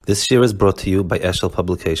This year is brought to you by Eshel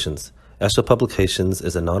Publications. Eshel Publications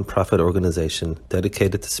is a non-profit organization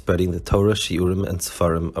dedicated to spreading the Torah, Shiurim, and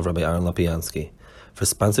Sefarim of Rabbi Aaron Lapiansky. For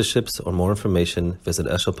sponsorships or more information, visit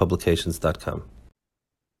eshelpublications.com.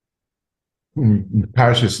 In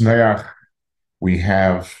Parashas Noach, we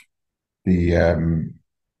have the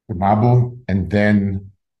Mabul, and then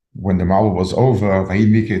when the Mabul was over,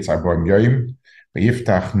 Vayimike it's Arba'im Yoyim,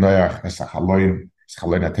 Vayiftach Noach es hachaloin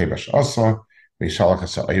hatevash asa, Vayishalach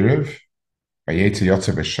es ha'erev, Vayetze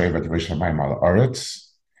yotze v'shoivet v'shamayim al haaretz.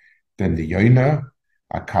 Then the Yoina,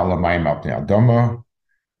 Akala mayim al pnei Adama,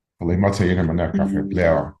 V'leimotze Yoina Noach kafir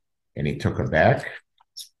pleo, and he took her back.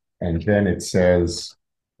 And then it says,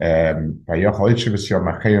 so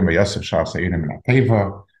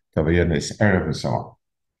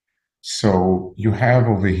you have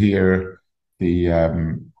over here the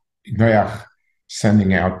Noach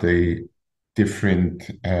sending out the different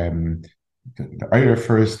the Eira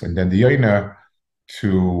first, and then the Yoina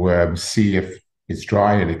to see if it's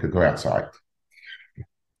dry and it could go outside.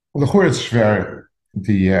 Well, the Chorez Shver,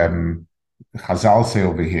 the Chazal say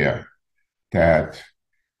over here that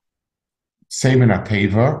Semen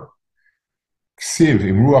Ateva, Ksiv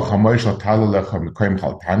im Ruach HaMoshel Talalecha Mekoim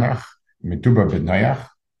Chal Tanach, Meduba B'Noach,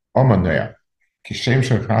 Oma Noach, Kishem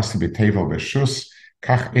Shekhnasti B'Tevel B'Shus,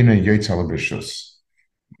 Kach Ina Yotzal B'Shus,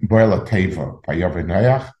 Boel Ateva, Vayove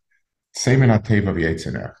Noach, Semen Ateva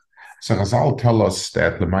V'Yetzenach. So Chazal tell us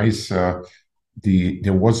that Lemaisa,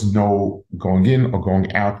 there was no going in or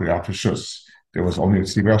going out without Rishus. There was only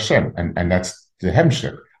Tzivah Hashem, and that's the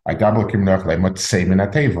Hemshech.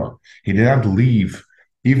 He did not leave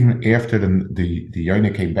even after the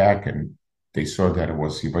Yoina came back and they saw that it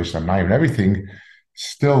was Yivash Namayim and everything.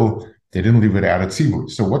 Still, they didn't leave it out at Tzibur.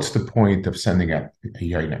 So what's the point of sending out a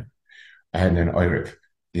Yoina and an Oirev?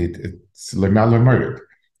 It's Lemala murdered.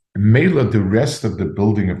 Mela, the rest of the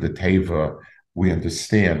building of the Teva, we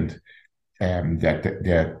understand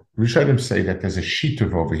that Rishonim say that there's a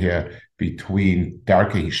shittuv over here between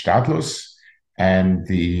Darkei Hishtadlus and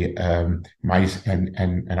the Mais and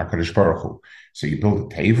HaKadosh Baruch Hu. So you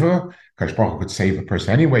build a teva. HaKadosh Baruch Hu could save a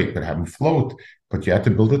person anyway, you could have him float, but you had to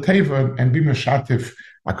build a teva and be meshatif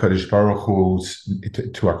HaKadosh Baruch Hu's to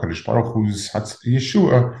HaKadosh Baruch Hu's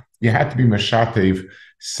Yeshua. You had to be meshatif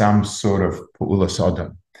some sort of pu'ulas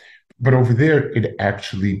adam. But over there, it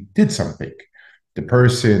actually did something. The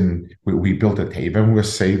person we built a teva and we were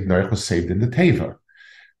saved. Noach was saved in the teva.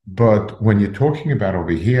 But when you're talking about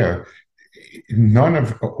over here, none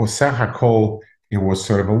of Oseh HaKol, it was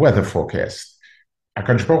sort of a weather forecast.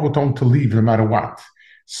 HaKadosh Baruch Hu told him to leave no matter what.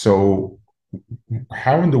 So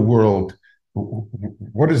how in the world,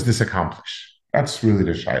 what does this accomplish? That's really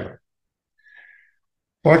the shaila.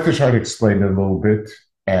 I'd like to try to explain it a little bit.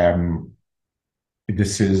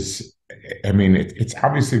 It's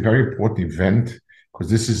obviously a very important event because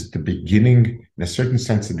this is the beginning, in a certain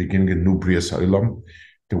sense, the beginning of New Brias Olam.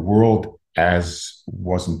 The world as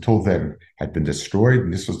was until then had been destroyed,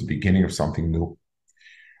 and this was the beginning of something new.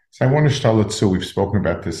 So I want to start it. So we've spoken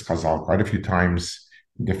about this Chazal quite a few times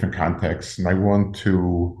in different contexts, and I want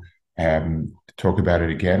to talk about it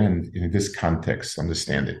again and in this context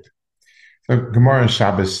understand it. So Gemara and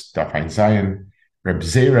Shabbos Daf Ein Zayin, Reb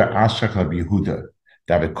Zera Ashach Reb Yehuda,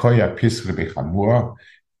 David Koya Pisr Bechamua.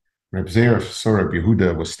 Reb Zera saw Reb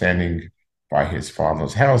Yehuda was standing by his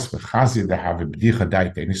father's house, and he saw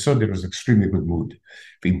that it was extremely good mood.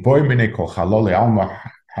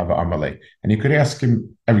 And he could ask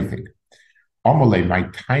him everything. My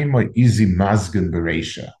timer easy mazgan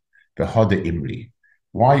beresha, the hoda imri.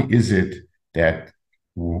 Why is it that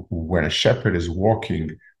when a shepherd is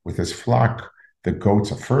walking with his flock, the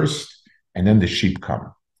goats are first and then the sheep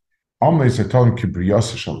come? It's like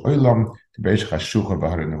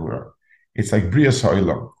Brias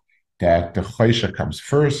Ha'olam, that the Chosha comes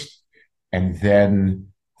first, and then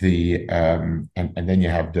the and then you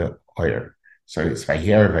have the Oyer. So it's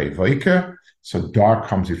Vayer Vayvoika. So dark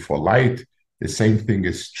comes before light. The same thing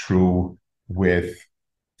is true with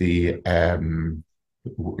the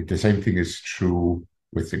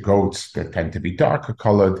goats that tend to be darker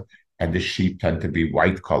colored, and the sheep tend to be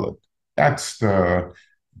white colored. That's the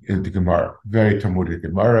Gemara, very Talmudic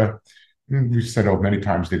Gemara. We've said it many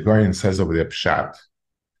times. The Goyen says over the Pshat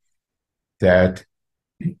that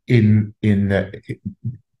in the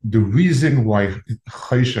reason why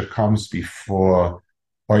Chosha comes before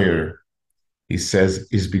Oyer, he says,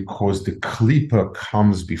 is because the Klipa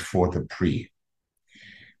comes before the Pri.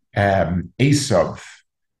 Esav,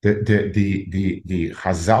 the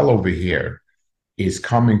Chazal over here is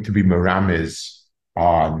coming to be Merames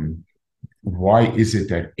on why is it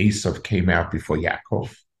that Esav came out before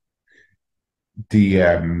Yaakov.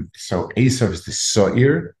 So Esav is the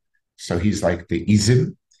Sa'ir, so he's like the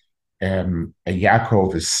Izim, and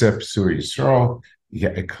Yaakov is Sep Sur Yisrael.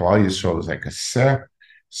 Klal Yisrael is like a Sep.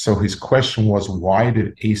 So his question was, why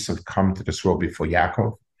did Esav come to this world before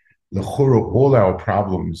Yaakov? L'chura, all our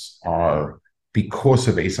problems are because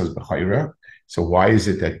of Esav's Bechira. So why is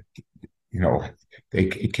it that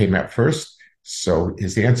it came out first? So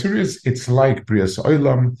his answer is, it's like Brias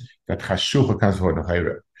Olam that Chashucha comes for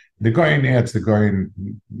Bechira. The Goyen adds, Likur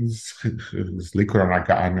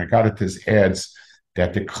Anagadatis adds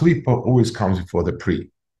that the Klipa always comes before the Pri.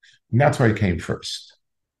 And that's why it came first.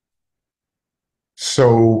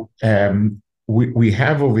 So we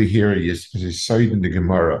have over here is side in the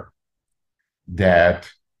Gemara that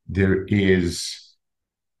there is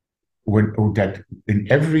that in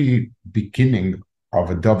every beginning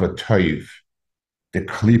of a Dava Toiv, the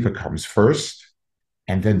Klipa comes first,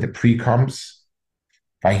 and then the Pri comes.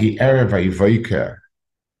 Vahi Erev Vayivoika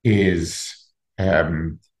is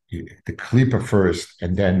the Klipa first,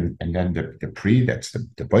 and then the Pri, that's the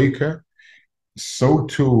Boika. So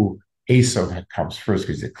too, Esav comes first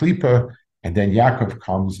because the Klipa, and then Yaakov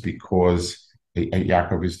comes because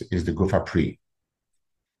Yaakov is the Gufa Pri.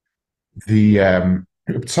 The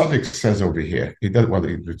Tzaddik says over here, the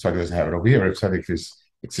Tzaddik doesn't have it over here. Tzaddik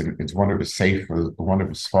it's one of his sefer, one of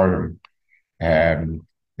his svarim.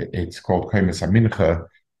 It's called Kaimas Amincha.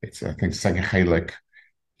 It's, I think, second Chalik.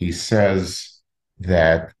 He says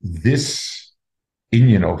that this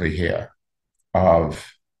Inyan over here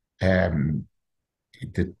of the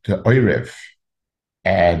Oirev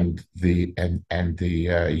and the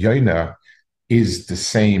Yoina is the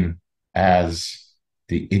same as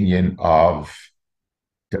the Inyan of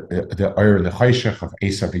the Oir and the Chayshach of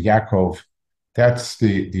Esav and Yaakov. That's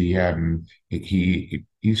he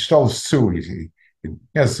stalls too.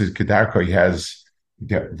 Yes, Kedarko, he has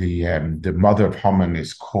the mother of Haman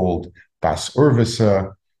is called Bas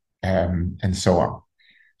Urvasa, and so on.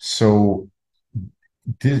 So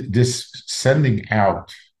this sending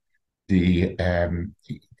out the Orev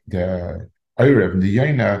and the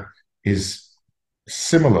Yaina is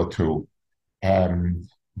similar to the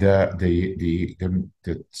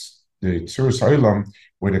Tzuras Olam,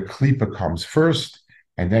 where the Klipa comes first,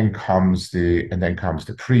 and then comes the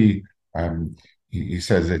Pri. He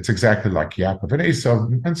says it's exactly like Yaakov and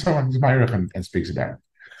Esav, and so on. He's Meirich and speaks about it.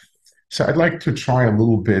 So I'd like to try a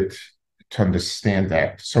little bit to understand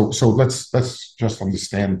that. So let's just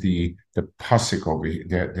understand the pasuk over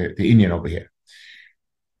here, the Indian over here.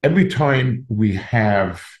 Every time we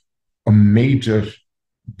have a major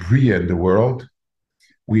bria in the world,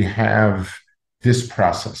 we have this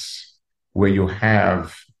process where you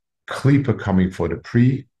have klipa coming for the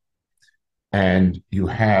Pri, and you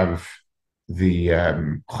have the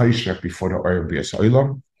Chayshach before the Orev B'Yas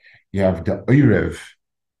Olam. You have the Orev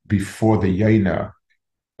before the Yaina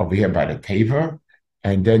over here by the Teva,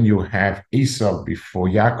 and then you have Esav before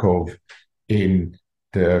Yaakov in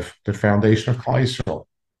the foundation of Klal Yisrael.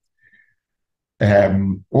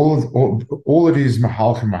 All of these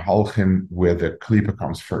mahalchim where the klipa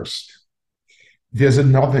comes first. There's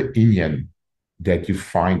another inyan that you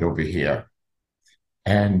find over here,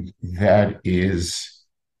 and that is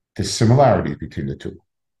the similarity between the two.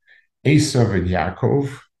 Esav and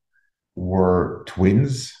Yaakov were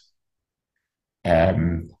twins. But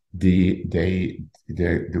when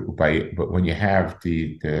you have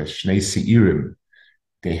the Shnei Seirim,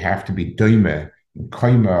 they have to be doime and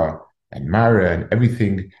kaima and mara and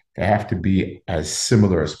everything. They have to be as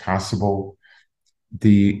similar as possible.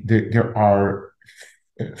 There are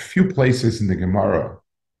a few places in the Gemara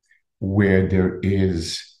where there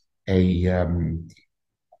is a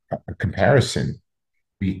comparison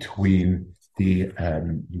between the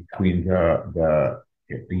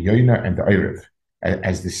Yoina and the Erev,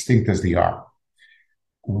 as distinct as they are.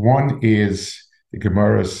 One is the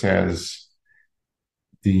Gemara says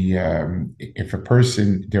if a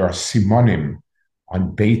person, there are simonim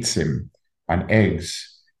on beitzim, on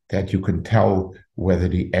eggs, that you can tell whether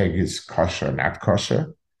the egg is kosher or not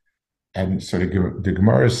kosher. And so the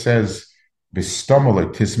Gemara says,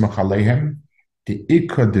 "B'stomol tismach alehem, the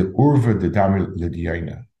ikka the urva the damil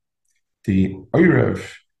l'diyaina." The Erev,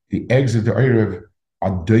 the eggs of the Erev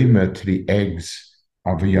are doima to the eggs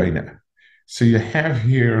of the Yaina. So you have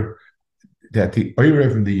here that the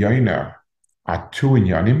Erev and the Yaina are two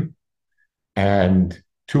inyanim and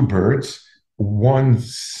two birds. One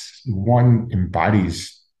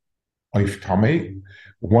embodies Oif Tameh,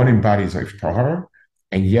 one embodies Oif Tahar,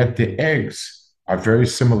 and yet the eggs are very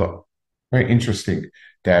similar. Very interesting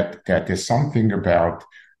that there's something about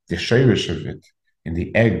the shirish of it in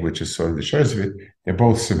the egg, which is sort of the shirish of it. They're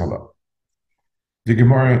both similar. The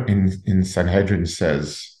Gemara in Sanhedrin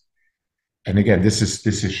says, and again, this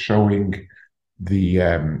is showing the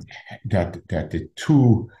that the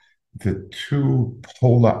two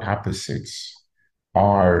polar opposites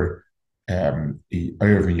are the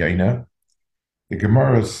Erev and Yaina. The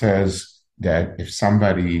Gemara says that if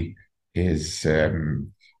somebody says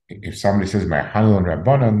my Hanul and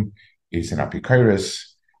Rabbanan is an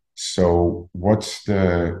Apikoros, so what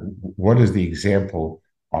is the example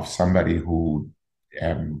of somebody who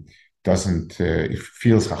doesn't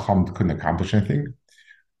feels Chacham couldn't accomplish anything?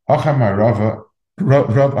 Achama Rava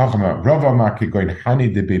Rava Maki going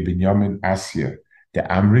Hani de Binyamin Asya the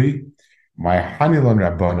Amri my Hanilon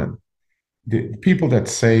Rabbanan, the people that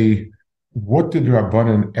say, what did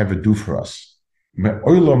Rabbanan ever do for us?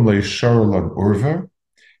 Me'olam le'yisharolon urva,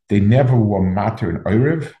 they never were matter in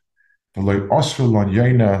Erev, v'le'osrolon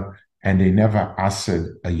yaina, and they never ased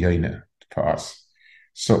a yaina for us.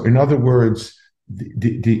 So, in other words,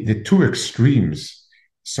 the two extremes,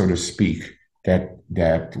 so to speak,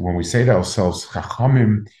 that when we say to ourselves,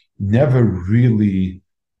 Chachamim never really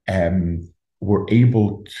were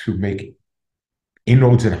able to make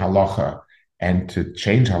inroads in halacha and to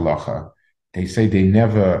change halacha, they say they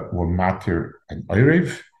never were matir an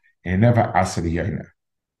oirev and never asad yona.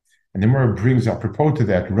 And the Gemara brings apropos to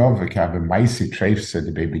that Rav kav maisi treifse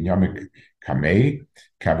the baby yamik kamei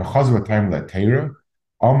kav chazva time latera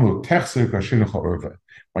amu techser kashinucha urva.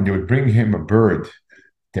 When they would bring him a bird,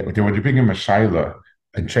 they would bring him a shaila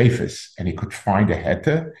and treifis, and he could find a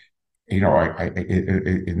heta.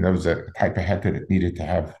 There was a type of heta that needed to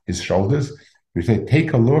have his shoulders. We say,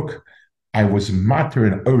 take a look. I was matter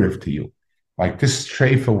and urif to you. Like this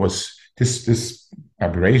treifa was this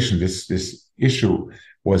aberration, this issue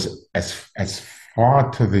was as far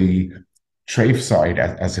to the treif side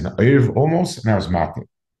as an urif almost, and I was matter.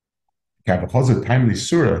 Because of timely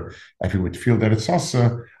surah, if you would feel that it's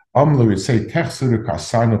also, Amla would say,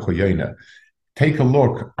 take a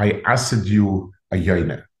look, I asked you a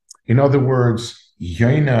yaina. In other words,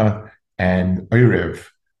 yaina and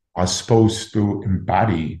urif are supposed to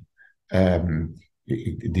embody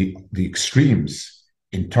the extremes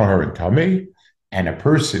in Torah and Tameh, and a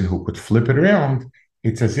person who could flip it around,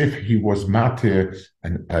 it's as if he was matir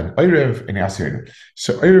an Erev and Asir.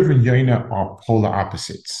 So Erev and Yaina are polar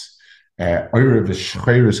opposites. Erev is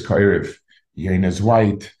Shcheres Ka'erev, Yaina is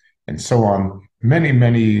white, and so on. Many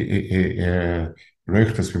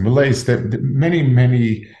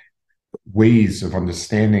ways of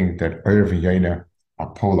understanding that Erev and Yaina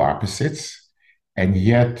are polar opposites, and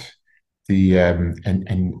yet and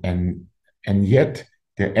yet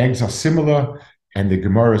the eggs are similar. And the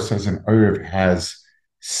Gemara says an Erev has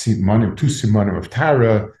simanim, two simanim of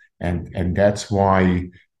Tara, and that's why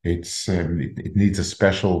it needs a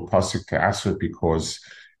special pasuk to answer, because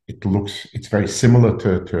it's very similar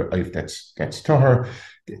to Erev that's Tahar.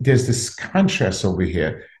 There's this contrast over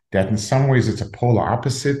here that in some ways it's a polar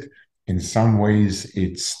opposite, in some ways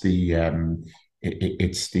it's the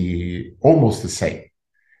almost the same.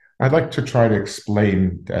 I'd like to try to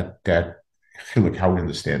explain that chiluk, how we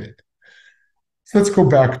understand it. So let's go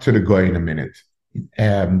back to the Goyen a minute.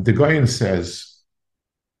 The Goyen says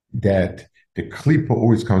that the klipa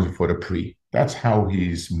always comes before the pri. That's how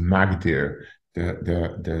he's magdir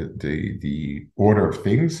the order of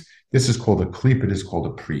things. This is called a klipa. This is called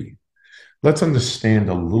a pri. Let's understand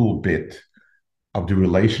a little bit of the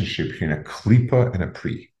relationship between a klipa and a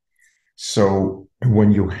pri. So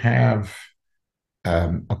when you have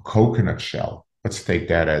a coconut shell, let's take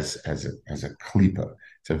that as a klipa.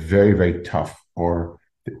 It's a very, very tough, or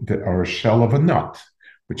a shell of a nut,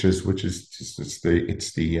 which is just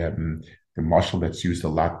the mashal that's used a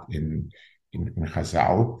lot in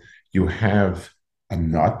Chazal. You have a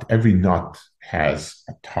nut. Every nut has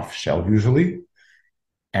a tough shell usually,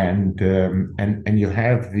 and you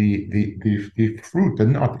have the fruit, the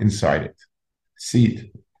nut inside it,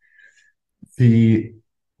 seed. The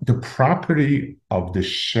property of the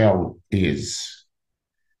shell is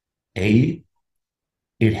it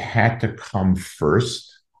had to come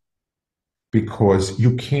first, because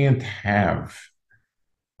you can't have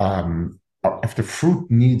if the fruit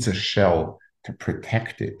needs a shell to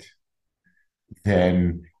protect it,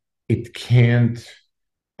 then it can't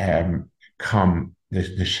come.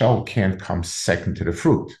 The shell can't come second to the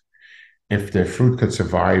fruit. If the fruit could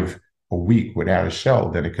survive a week without a shell,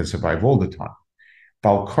 then it can survive all the time.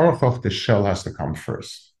 Bal Karchoch, the shell has to come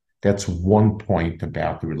first. That's one point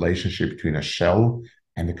about the relationship between a shell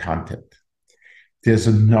and the content. There's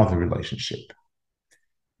another relationship.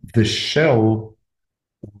 The shell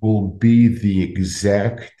will be the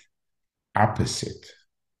exact opposite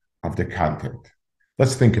of the content.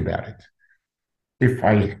 Let's think about it. if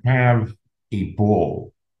I have a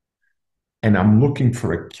ball and I'm looking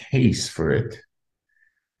for a case for it,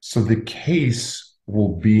 so the case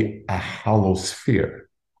will be a hollow sphere.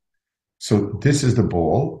 So this is the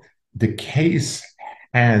ball. The case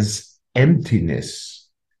has emptiness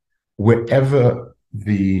wherever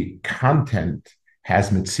the content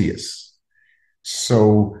has mitzias.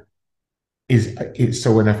 So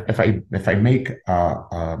so when if I make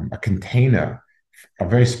a container, a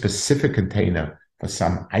very specific container for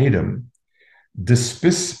some item, the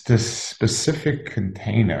specific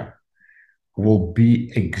container will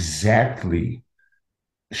be exactly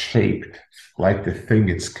shaped like the thing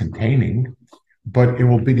it's containing, but it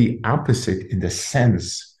will be the opposite in the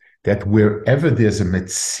sense that wherever there's a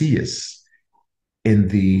metzias in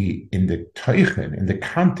the teichen, in the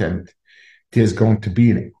content, there's going to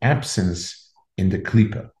be an absence in the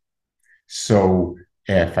klipa. So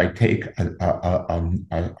if I take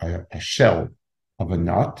a shell of a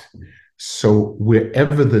nut, so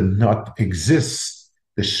wherever the nut exists,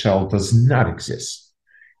 the shell does not exist.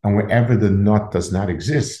 And wherever the nut does not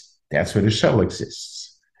exist, that's where the shell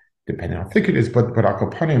exists, depending on how thick it is. But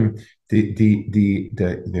Akapanim, the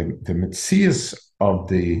metzias of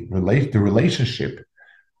the relationship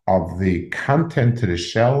of the content to the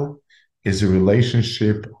shell is a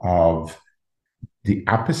relationship of the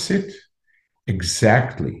opposite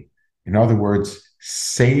exactly. In other words,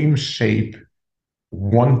 same shape,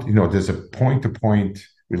 there's a point-to-point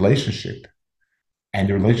relationship, and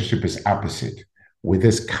the relationship is opposite. With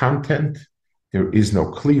this content, there is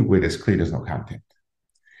no kli. Where there's kli, there's no content.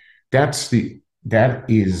 That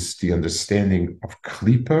is the understanding of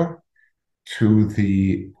klipa to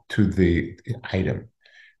the item.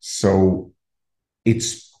 So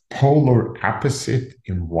it's polar opposite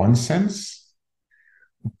in one sense,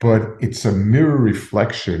 but it's a mirror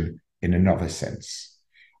reflection in another sense.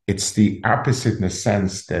 It's the opposite in the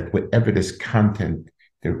sense that wherever there's content,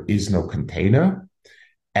 there is no container.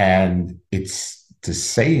 And it's the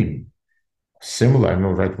same, similar, I don't know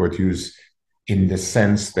the right word to use, in the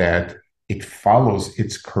sense that it follows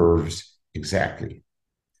its curves exactly.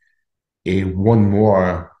 One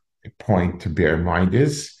more point to bear in mind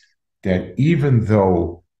is that even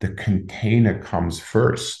though the container comes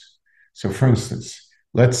first, so for instance,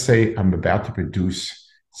 let's say I'm about to produce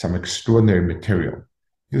some extraordinary material.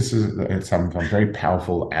 This is some very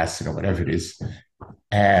powerful acid or whatever it is,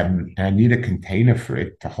 and I need a container for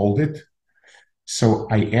it to hold it. So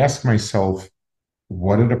I ask myself,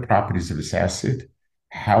 what are the properties of this acid?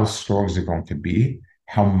 How strong is it going to be?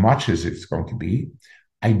 How much is it going to be?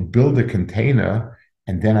 I build a container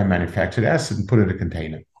and then I manufacture the acid and put it in a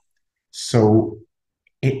container. So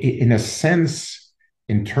in a sense,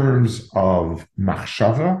 in terms of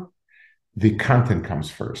machshava, the content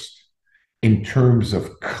comes first. In terms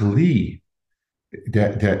of kli,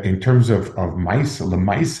 in terms of maisa, the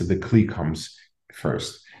maisa, the kli comes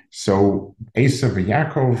first. So Esav and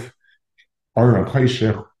Yaakov, Aron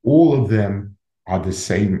Chayshech, all of them are the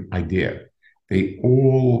same idea. They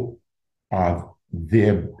all are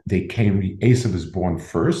there. They came. Esav was born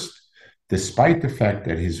first, despite the fact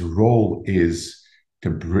that his role is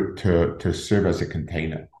to serve as a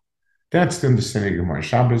container. That's the understanding of Gemara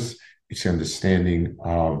Shabbos. It's the understanding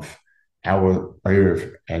of our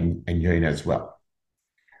Erev and Yoin as well.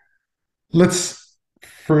 Let's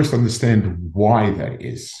first understand why that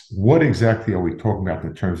is. What exactly are we talking about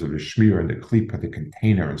in terms of the shmir and the klipa, the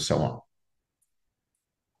container, and so on?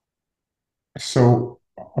 So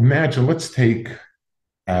imagine, let's take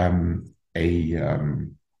so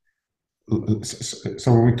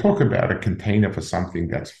when we talk about a container for something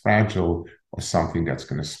that's fragile or something that's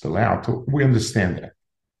going to spill out, we understand that.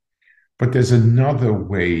 But there's another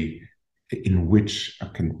way in which a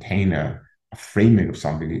container, a framing of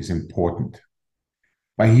something is important.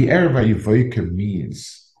 By Erev Vayivoika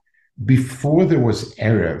means before there was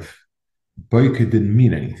Erev, Boika didn't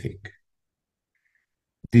mean anything.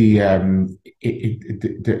 When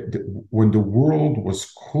the world was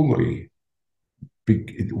kuloi,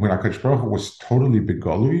 when HaKadosh Baruch Hu was totally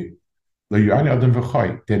begolui,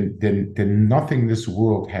 then nothing in this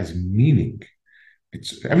world has meaning.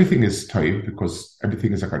 Everything is toiv because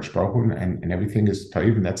everything is HaKadosh Baruch Hu and everything is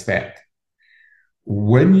toiv, and that's that.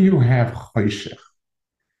 When you have choshech,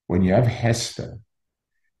 when you have hester,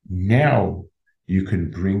 now you can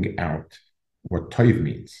bring out what toiv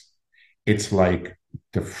means. It's like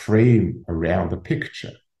the frame around the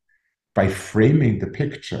picture. By framing the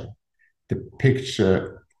picture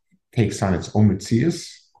takes on its own mitzias,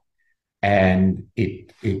 and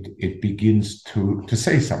it begins to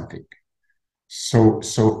say something. So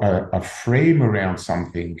a frame around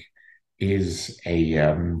something is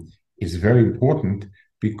is very important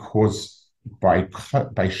because by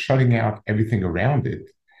shutting out everything around it,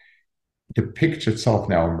 the picture itself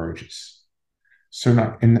now emerges. So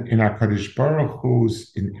now in HaKadosh Baruch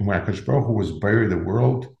Hu's when HaKadosh Baruch Hu was buried the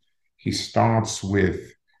world, he starts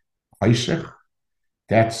with Haishech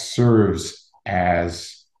that serves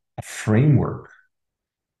as a framework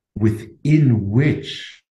within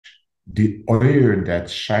which the oil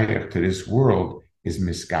that's shaykh to this world is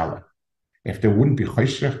misgala. If there wouldn't be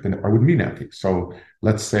Choshech, then it would mean nothing. So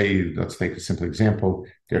let's take a simple example.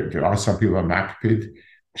 There are some people on Makpid,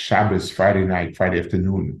 Shabbos, Friday night, Friday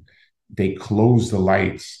afternoon, they close the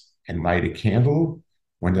lights and light a candle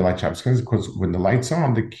when they light Shabbos, because when the light's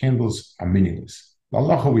on, the candles are meaningless.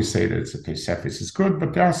 Allah always say that it's a Tosefis is good,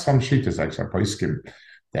 but there are some shitas like Shapoiskim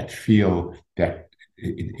that feel that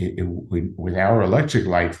with our electric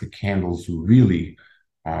lights, the candles really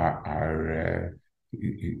are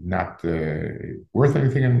not worth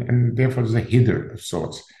anything, and therefore there's a hiddur of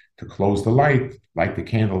sorts to close the light the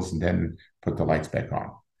candles, and then put the lights back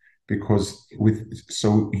on. Because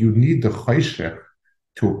so you need the choshech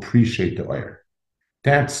to appreciate the oil.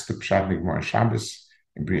 That's the pshat Gemara Shabbos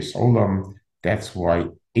in Brias Olam. That's why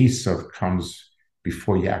Esav comes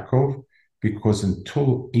before Yaakov, because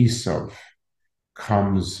until Esav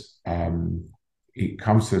comes, he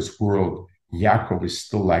comes to this world, Yaakov is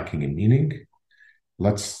still lacking in meaning.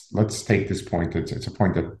 Let's take this point. It's a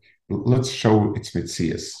point that let's show its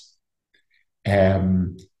mitzias.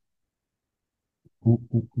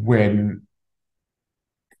 When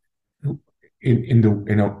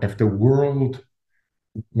if the world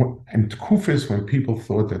and Kufis, when people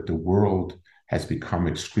thought that the world has become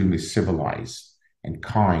extremely civilized and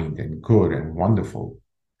kind and good and wonderful,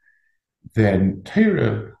 then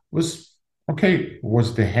Torah was okay.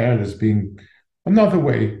 Was the hair as being another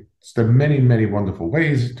way? It's the many, many wonderful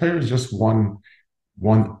ways. Torah is just one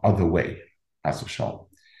other way, as a shalom.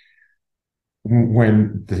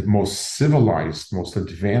 When the most civilized, most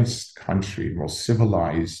advanced country, most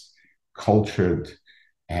civilized, cultured,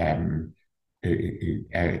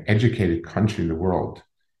 educated country in the world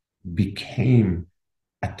became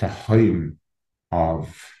a tahim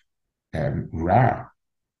of Ra,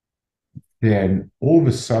 then all of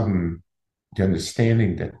a sudden the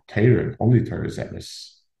understanding that Torah and only Torah is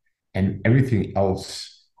emes, and everything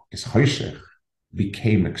else is choshech,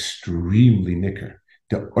 became extremely nicker.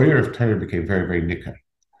 The oil of Torah became very, very nicker.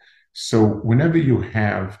 So whenever you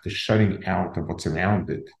have the shutting out of what's around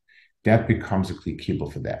it, that becomes a kli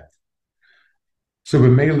kibul for that. So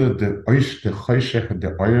B'meila, the choshech and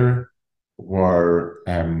the oil were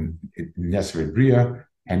Nesver Bria,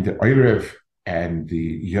 and the Oirev and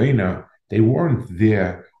the Yoina, they weren't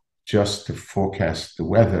there just to forecast the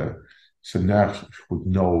weather, so Noach would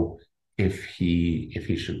know if he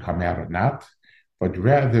should come out or not, but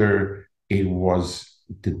rather it was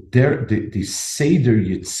the Seder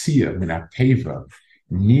Yitzia Minateva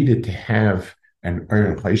needed to have an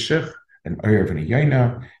Oyer Chayshech, an Oyer and a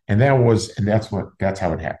Yaina, and that's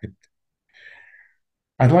how it happened.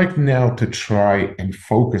 I'd like now to try and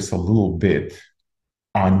focus a little bit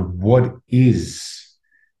on what is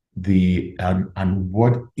the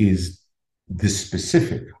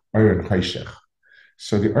specific Oyer Chayshech.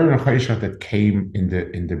 So the Oyer Chayshech that came in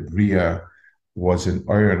the Bria was an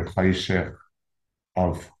Oyer Chayshech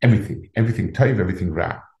of everything Tov, everything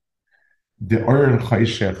Ra. The Oyer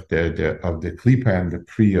Chayshech of the Klipa and the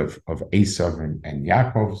Pri of Esav and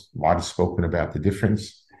Yaakov, a lot is spoken about the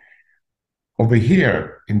difference. Over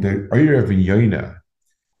here in the Oyer V'Yoina,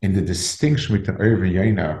 in the distinction between Oyer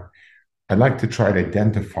V'Yoina, I'd like to try to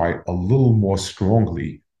identify a little more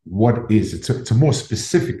strongly what is. It's a more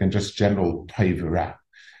specific than just general Tov Ra.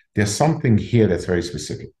 There's something here that's very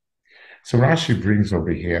specific. So Rashi brings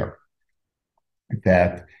over here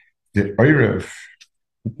that the Orev,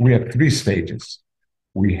 we have three stages.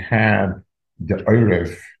 We have the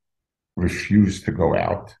Orev refused to go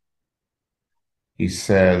out. He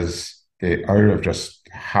says the Orev just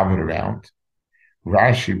hovered around.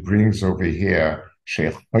 Rashi brings over here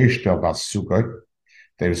Sheikh Choshtel Basugar.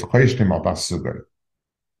 There's Choshtem Basugar.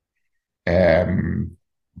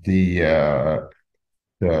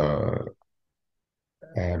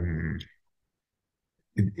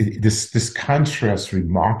 This contrasts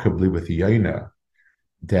remarkably with Yoina,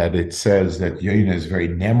 that it says that Yoina is very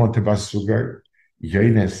nemo to Basugar.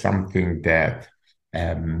 Yoina is something that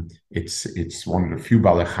it's one of the few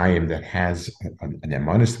Balachayim that has an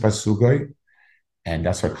emonist Basugar, and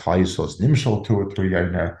that's what Klal Yisrael is nimshal to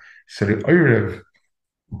Yoina. So the Orev,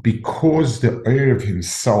 because the Orev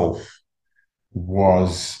himself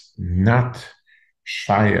was not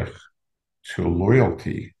shaykh to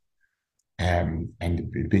loyalty, and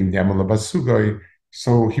being Nemala Basugoi.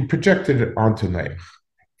 So he projected it onto Noach.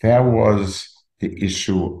 That was the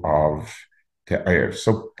issue of the Erev.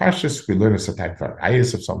 So Pashas, we learn it's a type of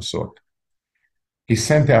ayahs of some sort. He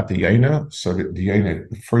sent out the Yaina, so that the Yaina,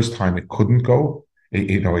 the first time it couldn't go,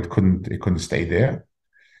 it couldn't stay there.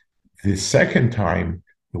 The second time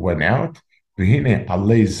it went out, V'hine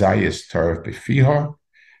alei zayis tarv befiha.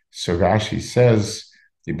 So Rashi says,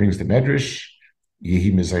 he brings the Medrash,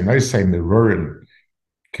 Yehi mezaynosai merurin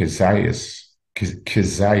kezayis,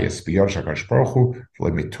 kezayis b'yod shakash baruch hu,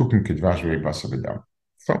 v'lemetukin kedvash v'rebasa.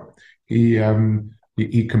 So he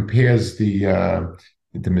compares the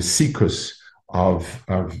mesikus of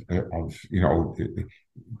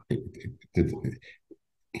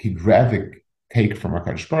he'd rather take from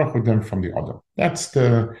HaKadosh Baruch Hu than from the other. That's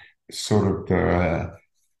the sort of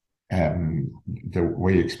the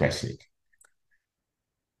way you express it.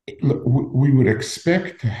 We would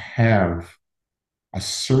expect to have a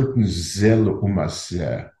certain zel umas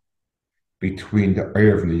between the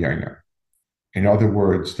Erev and the Yaina. In other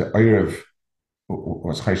words, the Erev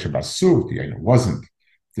was Chaysha Basuv, the Yaina wasn't.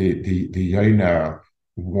 The Yaina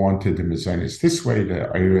wanted the Mezainis this way, the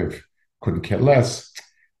Erev couldn't care less.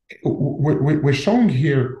 We're showing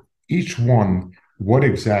here each one what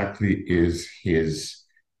exactly is his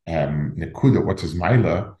nekuda, what's his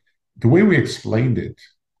maila. The way we explained it,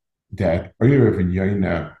 that Erev and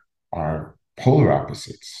Yaina are polar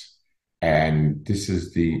opposites, and this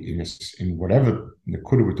is in whatever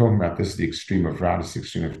nekuda we're talking about, this is the extreme of Ra, this is the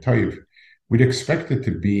extreme of Toiv. We'd expect it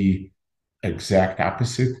to be exact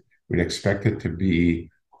opposite. We'd expect it to be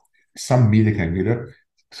some midah and midah.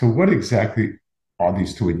 So what exactly are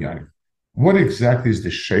these two inyanim? What exactly is the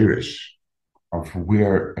sheirish of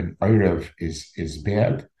where an Erev is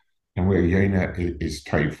bad and where Yaina is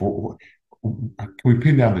toiv? Can we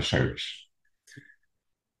pin down the sheirish?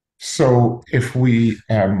 So if we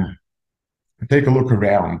take a look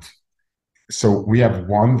around, so we have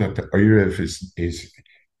one that the Erev is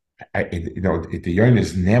the Yaina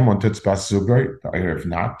is nemon tutzbas zugai, the Erev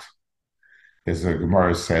not. There's a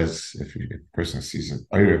Gemara says if a person sees an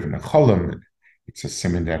Erev in a cholam, it's a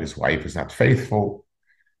simon that his wife is not faithful.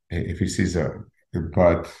 If he sees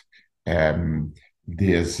but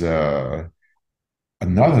there's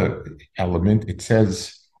another element. It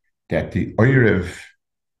says that the Erev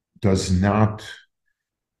does not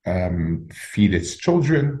feed its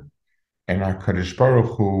children, and HaKadosh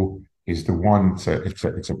Baruch Hu is the one. It's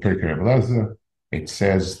a Perkei Rebbe Eliezer. It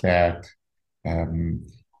says that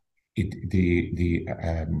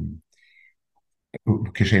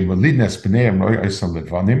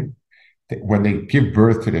when they give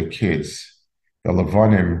birth to their kids, the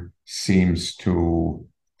Levanim seems to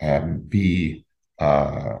be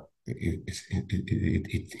it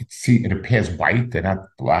appears white. They're not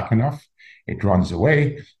black enough. It runs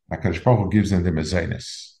away. HaKadosh Baruch Hu gives them the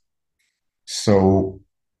mezainis. So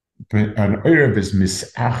an Erev is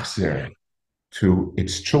misachzer to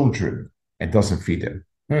its children and doesn't feed them.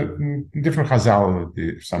 Different chazal,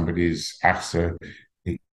 if somebody's achzer,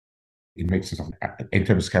 it makes himself, in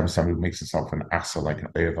terms of somebody makes himself an achzer like an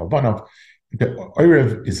Erev Albanov. The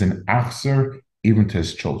Erev is an achzer even to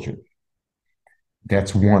his children.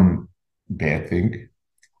 That's one bad thing.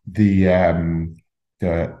 The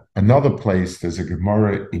another place, there's a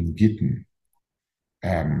Gemara in Gittin,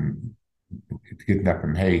 Gittin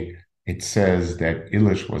Apim Hey. It says that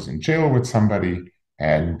Elish was in jail with somebody,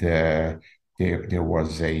 and there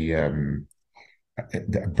was a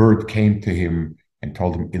bird came to him and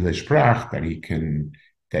told him Elish brach that he can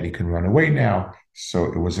run away now. So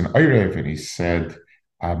it was an Erev, and he said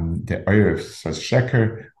the Erev says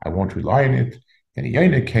sheker, I won't rely on it. Then a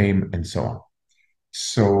Yaina came, and so on.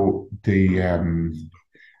 So the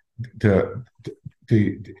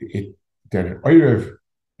Erev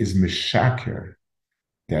is mishaker,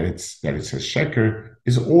 that it's a sheker,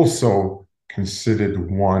 is also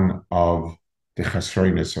considered one of the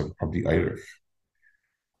chasroinus of the Erev.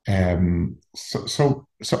 So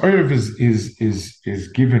Erev is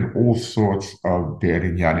given all sorts of der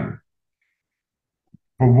inyanim.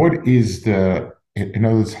 But what is in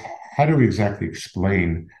other words, how do we exactly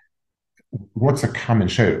explain what's a common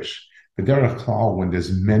sheirish? The derech klal, when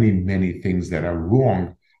there's many things that are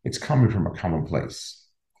wrong, it's coming from a common place.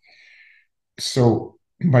 So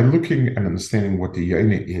by looking and understanding what the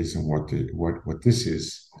yaina is and what this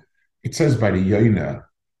is, it says by the yaina,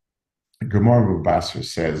 Gemara Basra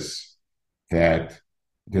says that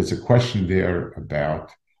there's a question there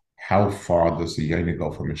about how far does the yaina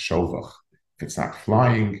go from a shovach? If it's not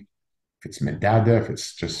flying, if it's medada, if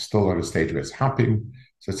it's just still at a stage where it's hopping.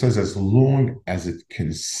 So it says as long as it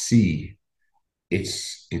can see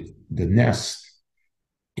the nest,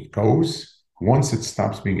 it goes. Once it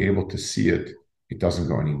stops being able to see it, it doesn't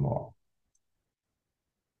go anymore.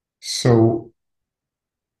 So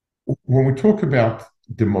when we talk about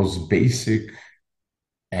the most basic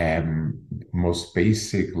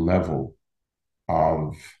level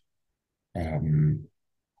of um,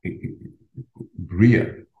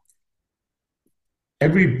 Bria,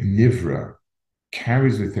 every Nivra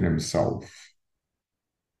carries within himself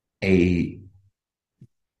a,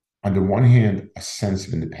 on the one hand, a sense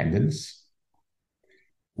of independence,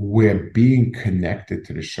 where being connected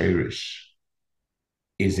to the Shirish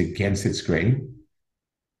is against its grain.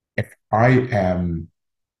 If I am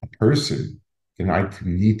a person, then I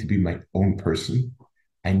need to be my own person.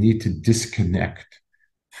 I need to disconnect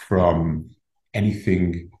from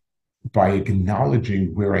anything by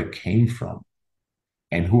acknowledging where I came from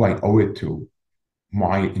and who I owe it to.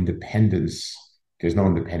 My independence, there's no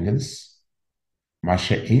independence. My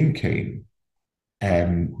she'ein came,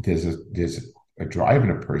 and there's a drive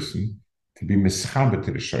in a person to be mischaber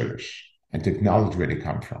to the shirish and to acknowledge where they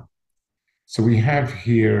come from. So we have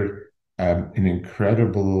here an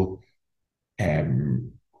incredible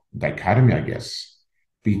dichotomy, I guess,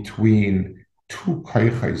 between two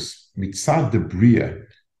koiches. Mitzad the bria,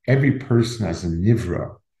 every person as a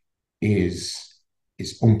nivra is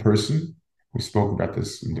his own person. We spoke about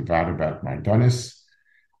this in the Vad about Mardonis.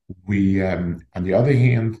 We, on the other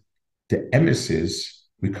hand, the emes is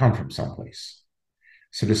we come from someplace.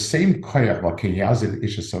 So the same koyach, like keyazil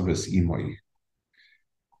ishasavas imoy,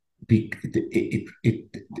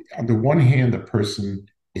 on the one hand, the person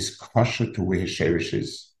is kosher to where his sherish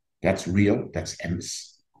is. That's real. That's emes.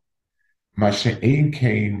 Masha'ein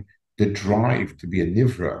Kain, the drive to be a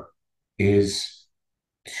nivra is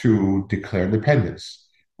to declare independence,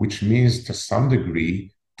 which means to some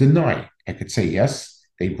degree deny. I could say, yes,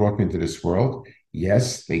 they brought me into this world.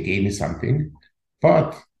 Yes, they gave me something,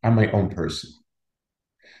 but I'm my own person.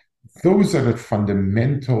 Those are the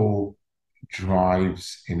fundamental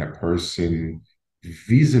drives in a person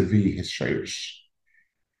vis-a-vis his shirish.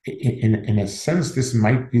 In a sense, this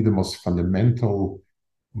might be the most fundamental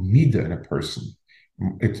midah in a person.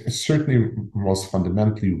 It's certainly most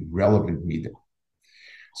fundamentally relevant midah.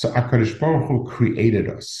 So HaKadosh Baruch Hu created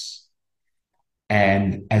us,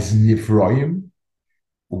 and as nivroim,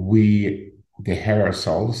 we deher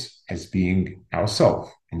ourselves as being ourselves,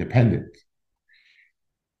 independent.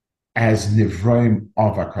 As nivroim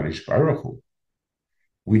of HaKadosh Baruch Hu,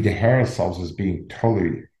 we deher ourselves as being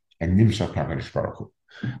totally and nimshach HaKadosh Baruch Hu.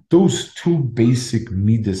 Those two basic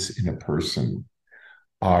midas in a person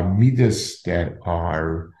are midas that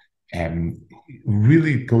are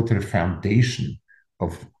really go to the foundation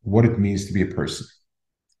of what it means to be a person.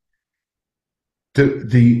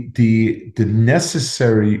 The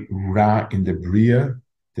necessary ra in the bria,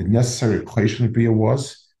 the necessary equation of bria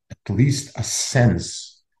was at least a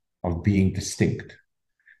sense of being distinct,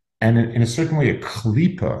 and in a certain way, a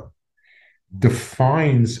klipa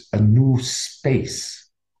defines a new space.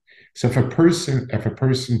 So if a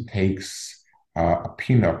person takes a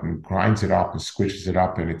peanut and grinds it up and squishes it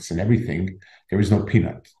up and it's in everything, there is no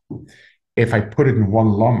peanut. If I put it in one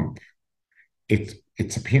lump,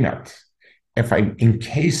 it's a peanut. If I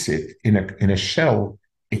encase it in a shell,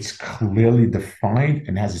 it's clearly defined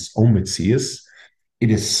and has its own metzias. It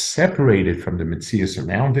is separated from the metzias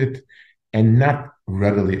around it and not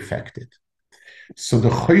readily affected. So the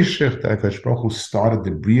choshech that HaKadosh Baruch Hu started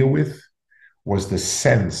the bria with was the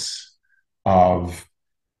sense of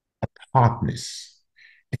apartness.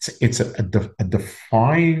 It's a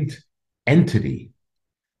defined entity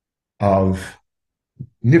of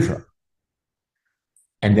nivra.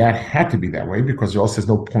 And that had to be that way because there also is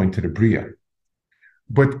no point to the bria.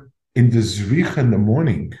 But in the zricha in the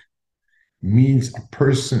morning means a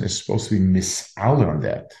person is supposed to be mis'al on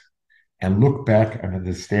that and look back and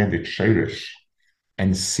understand it shirish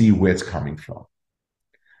and see where it's coming from.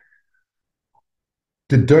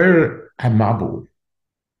 The Doir Hamabu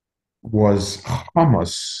was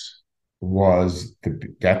Hamas,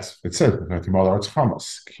 that's it says tomorrow it's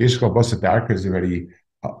Hamas. Kishka Bosadarka is already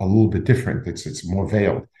a little bit different. It's more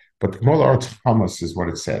veiled. But tomorrow it's Hamas is what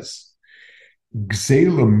it says.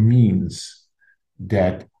 Gzela means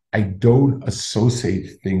that I don't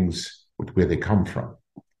associate things with where they come from.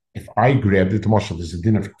 If I grabbed it, there's a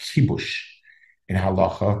din of kibush in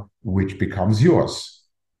halacha, which becomes yours.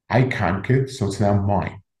 I conquered, so it's now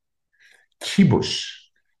mine. Kibush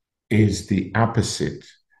is the opposite.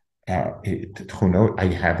 I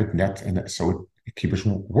have it net, and so kibush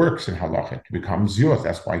works in halacha. It becomes yours.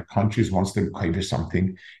 That's why countries, once they kibush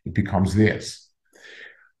something, it becomes theirs.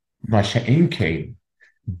 Masha'en came,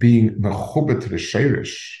 being mechubet to the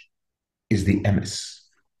sheirish is the emes.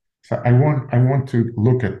 So I want to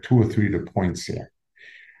look at two or three of the points here.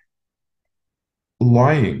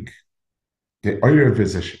 Lying, the oyer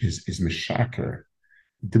is mishaker.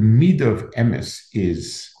 The midah of emes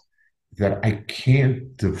is that I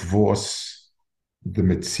can't divorce the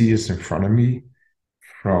metzias in front of me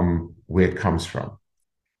from where it comes from.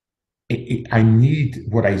 I need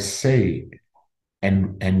what I say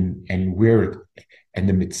and where it and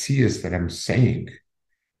the metzias that I'm saying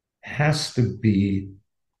has to be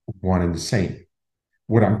one and the same.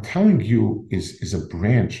 What I'm telling you is a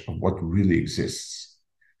branch of what really exists.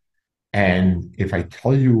 And if I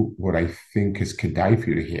tell you what I think is kedai for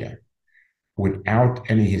you to hear, without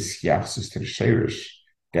any hisyachsis to the sherish,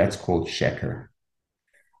 that's called sheker.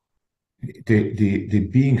 The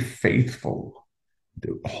being faithful,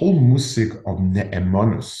 the whole musik of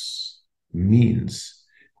ne'emonus means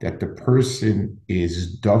that the person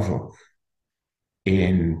is davok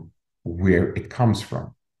in where it comes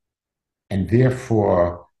from. And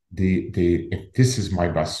therefore, if this is my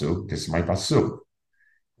basug, this is my basug.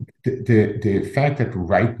 The fact that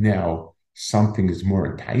right now something is more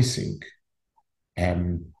enticing,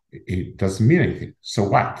 it doesn't mean anything. So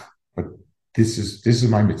what? But this is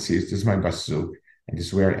my mitzvah, this is my basug, and this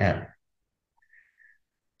is where I am.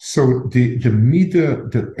 So the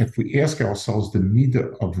midah, if we ask ourselves, the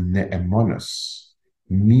midah of ne'emonos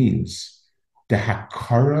means the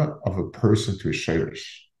hakara of a person to a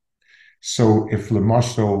shirish. So if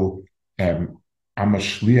Lamashal, I'm a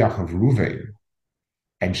shliach of Ruvain,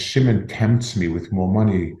 and Shimon tempts me with more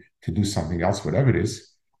money to do something else, whatever it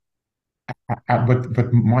is,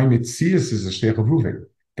 but my mitzias is a shliach of Ruvain.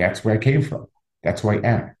 That's where I came from. That's where I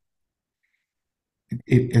am.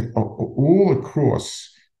 All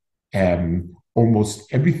across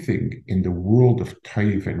almost everything in the world of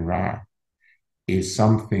Taiv and Ra is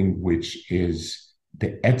something which is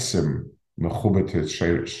the etzem mechubet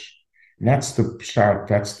shirish. And that's the pshat.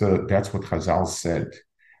 That's what Chazal said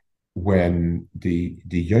when the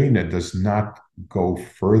yoina does not go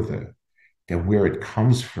further than where it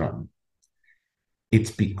comes from.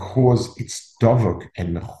 It's because it's davok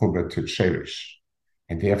and mechubet shirish,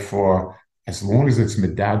 and therefore, as long as it's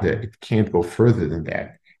medada, it can't go further than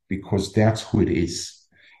that because that's who it is.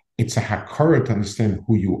 It's a hakara to understand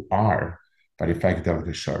who you are by the fact of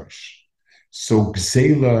the sharish. So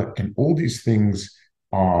gzela and all these things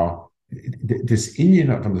are this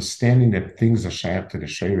Indian of understanding that things are shayat to the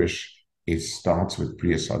shirish. It starts with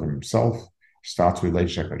Priya Adam himself, starts with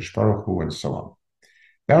Leish HaKadosh Baruch Hu, and so on.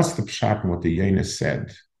 That's the pshat and what the Yonis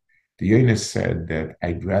said. The Yonis said that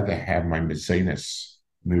I'd rather have my mezenes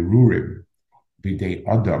merurim b'dei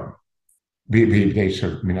adam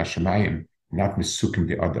b'dei min hashamayim, not misukim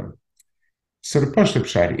de adam. So the Pashto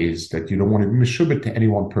pshat is that you don't want to be meshubit to any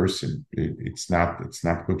one person. It's not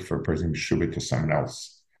good for a person to be meshubit to someone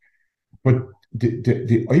else. But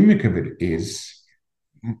the oimik of it is,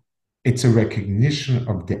 it's a recognition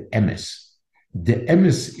of the emes. The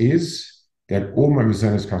emes is that all my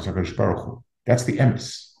mizanis comes from HaKadosh Baruch Hu. That's the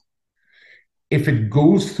emes. If it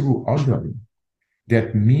goes through Adam,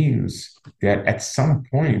 that means that at some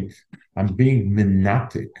point I'm being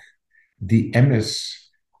menatic. The emes,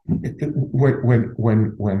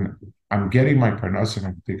 when I'm getting my parnasa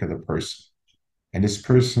from a particular person, and this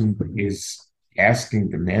person is asking,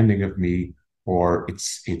 demanding of me, or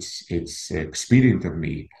it's expedient of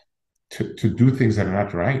me to do things that are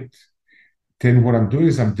not right, then what I'm doing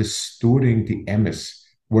is I'm distorting the emes.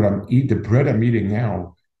 The bread I'm eating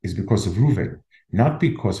now is because of Reuven, not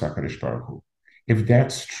because of HaKadosh Baruch Hu. If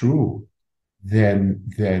that's true, then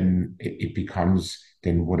it becomes,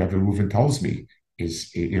 then whatever Reuven tells me is,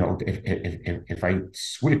 if I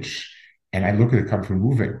switch and I look at it come from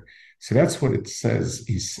Reuven, so that's what it says.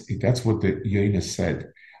 That's what the Yoina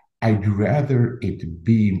said. I'd rather it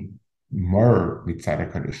be more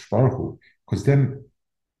mitzad HaKadosh Baruch Hu, because then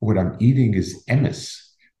what I'm eating is emes.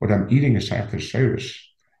 What I'm eating is shayach shirish,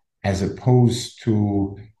 as opposed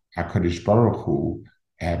to HaKadosh Baruch Hu,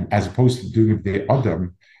 as opposed to doing the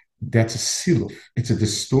Adam. That's a siluf. It's a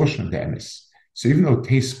distortion of the emes. So even though it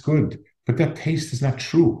tastes good, but that taste is not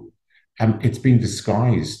true. It's being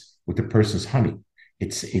disguised with the person's honey.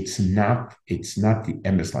 It's not the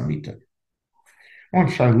emes lamita. I want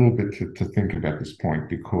to try a little bit to think about this point,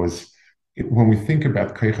 because when we think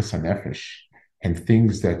about koiches hanefesh and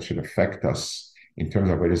things that should affect us in terms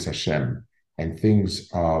of avodas Hashem and things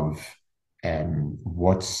of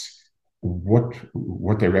what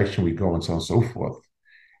direction we go and so on and so forth,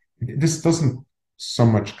 this doesn't so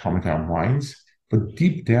much come into our minds, but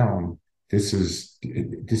deep down, this is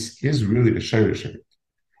really the shayrish of it.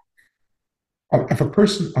 If a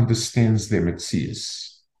person understands their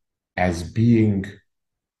metzius as being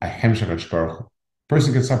a hemshech Baruch Hu,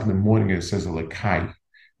 person gets up in the morning and says, "Lekai,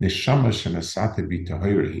 neshama shenasate bi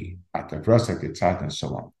tahirihi, atavrasa ketzat," and so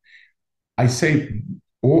on. I say,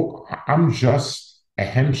 oh, I'm just a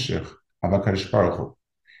hemshech of HaKadosh Baruch Hu.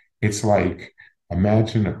 It's like,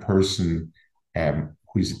 imagine a person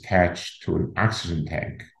who's attached to an oxygen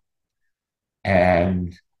tank,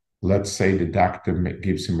 and let's say the doctor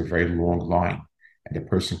gives him a very long line, and the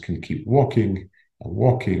person can keep walking and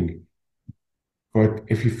walking, but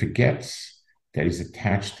if he forgets that he's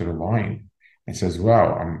attached to the line and says,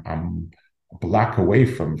 "Well, I'm a block away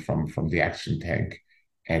from the oxygen tank,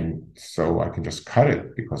 and so I can just cut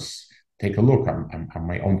it because take a look, I'm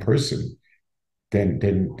my own person," then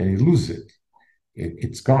he loses it.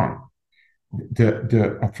 It's gone.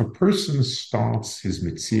 If a person starts his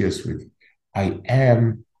mitzias with, "I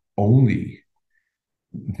am only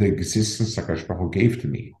the existence that Hakadosh Baruch Hu gave to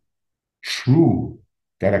me," true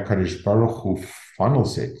that Hakadosh Baruch Hu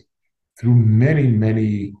funnels it through many,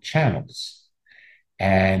 many channels,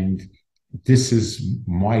 and this is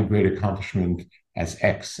my great accomplishment as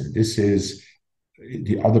X, and this is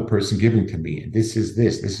the other person giving to me, and this is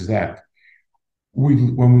that.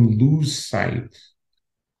 When we lose sight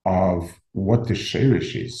of what the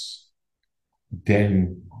sherish is,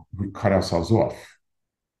 then we cut ourselves off.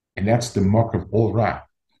 And that's the mark of all Ra.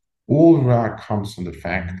 All Ra comes from the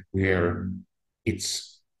fact where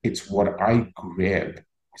it's what I grab,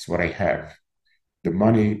 it's what I have. The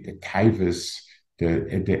money, the taivas, the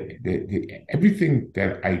everything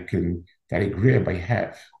that I grab, I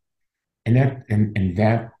have. And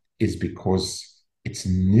that is because it's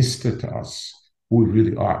nista to us who we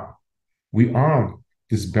really are. We are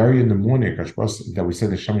this berry in the morning that we said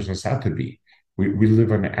the Shamash Nasat to be. We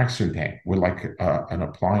live on an action tank. We're like an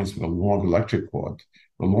appliance with a long electric cord,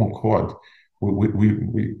 a long cord.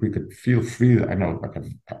 We could feel free. I know, like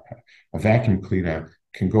a vacuum cleaner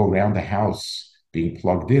can go around the house being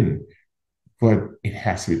plugged in, but it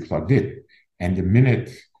has to be plugged in. And the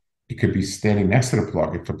minute it could be standing next to the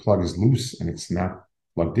plug, if the plug is loose and it's not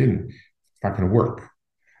plugged in, it's not going to work.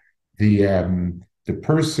 The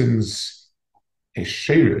person's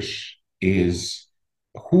sherish is,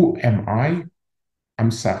 who am I? I'm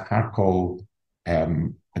Sachako a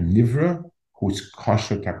Nivra who's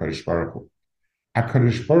kosher to HaKadosh Baruch Hu.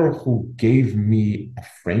 HaKadosh Baruch Hu gave me a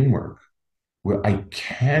framework where I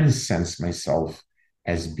can sense myself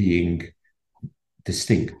as being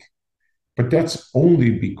distinct. But that's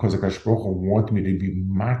only because HaKadosh Baruch Hu wanted me to be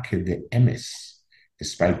maked the emes,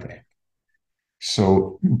 despite that.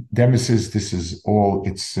 So this is all,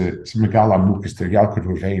 it's Megala Mukas, the Yalkut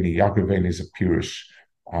Raveni. Yalkut Raveni is a Purish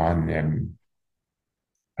on,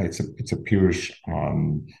 it's a Purish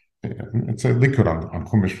on, it's a liquid on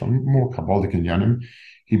Chumash from more Kabbalic and Yanim.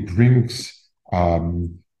 He brings a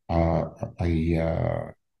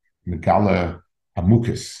Megala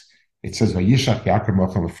Amukas. It says, Vayishach Yaakov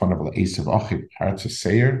Mochel Lefonav Esav Achiv Paratz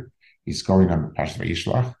Seir. He's going on Parshat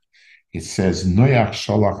Vayishlach. It says, Noach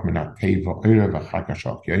Sholach Min HaTeva Oira V'Chaka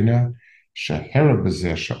Shalach Yoina Shehera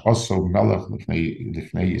B'Zeh She'oso Melech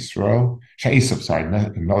Lifnei Yisrael She'esav, sorry,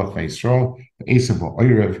 Melech Lifnei Yisrael Esav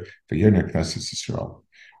V'Oirev V'Yoina Knesset Yisrael.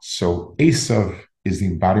 So Esav is the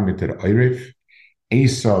embodiment of the Oirev.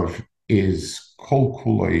 Esav is Kol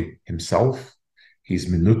Kuloi himself. He's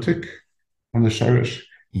Minutik from the Sherish.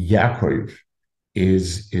 Yaakov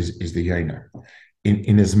is the Yaina.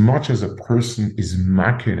 In as much as a person is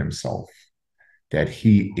making himself that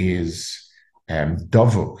he is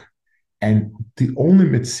davuk, and the only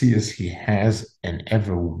mitzias he has and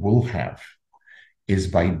ever will have is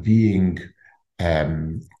by being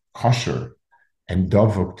kosher and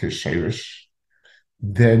davuk to sherish,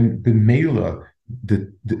 then b'meila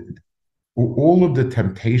all of the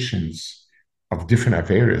temptations of different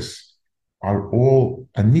averis are all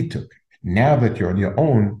a nituk. Now that you're on your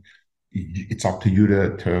own, it's up to you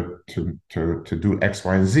to do X,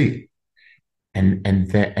 Y, and Z, and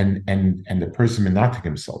the person menatic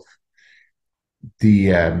himself. The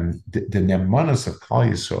nemanas of Klal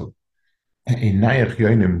Yisrael in Nayach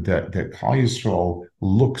Yonim, the Klal Yisrael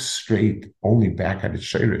looks straight only back at its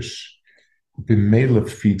shirish. B'meila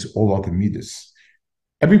feeds all other midas.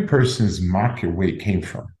 Every person is marked where it came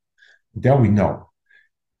from. That we know.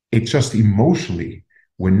 It's just emotionally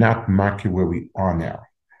we're not marked where we are now.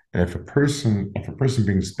 And if a person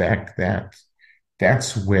brings back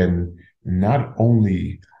that's when not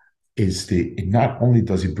only does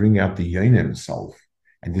he bring out the yain himself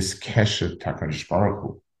and this kesher takanish baruch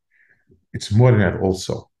Hu, it's more than that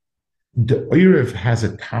also. The Oirev has a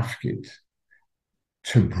tafkid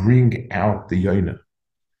to bring out the yaina.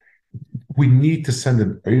 we need to send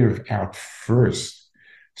an Erev out first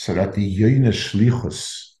so that the Yoina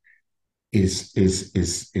Shlichus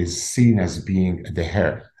is seen as being the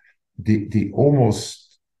hair. The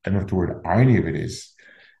almost, I don't know what the word irony of it is,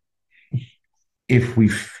 if we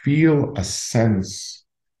feel a sense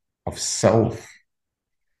of self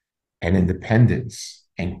and independence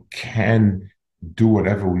and can do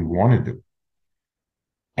whatever we want to do,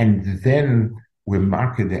 and then we're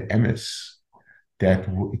marking the emes that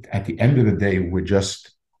at the end of the day we're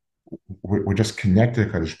just connected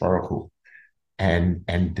to Kadosh Baruch Hu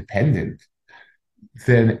and dependent,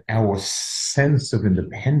 then our sense of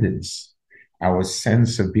independence, our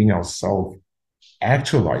sense of being ourselves,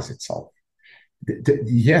 actualize itself.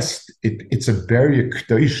 Yes, it's a very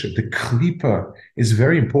k'dosha. The klipa is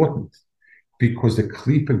very important because the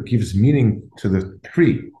klipa gives meaning to the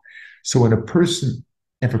tree. So if a person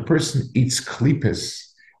eats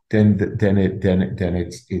klipas, then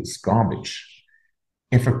it's garbage.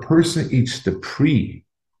 If a person eats the pre,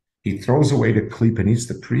 he throws away the klipa and eats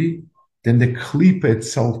the pre, then the klipa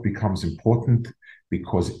itself becomes important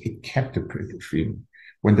because it kept the freedom.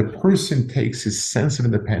 When the person takes his sense of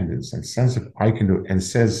independence and sense of I can do and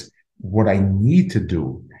says, what I need to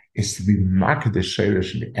do is to be maked the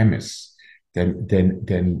sheirish and the emes, then the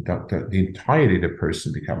entirety of the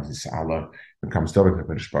person becomes this Allah, becomes David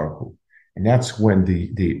Baruch. And that's when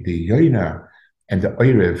the Yoina and the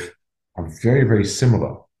Oirev are very, very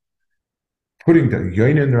similar. Putting the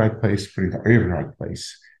Yoina in the right place, putting the Oirev in the right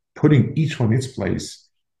place, putting each one in its place,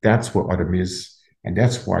 that's what Adam is. And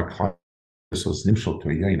that's why Klal is nimshal to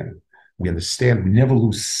a Yoina. We understand, we never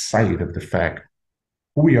lose sight of the fact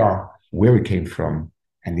who we are, where we came from,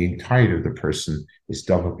 and the entirety of the person is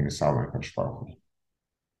developing a Salvation.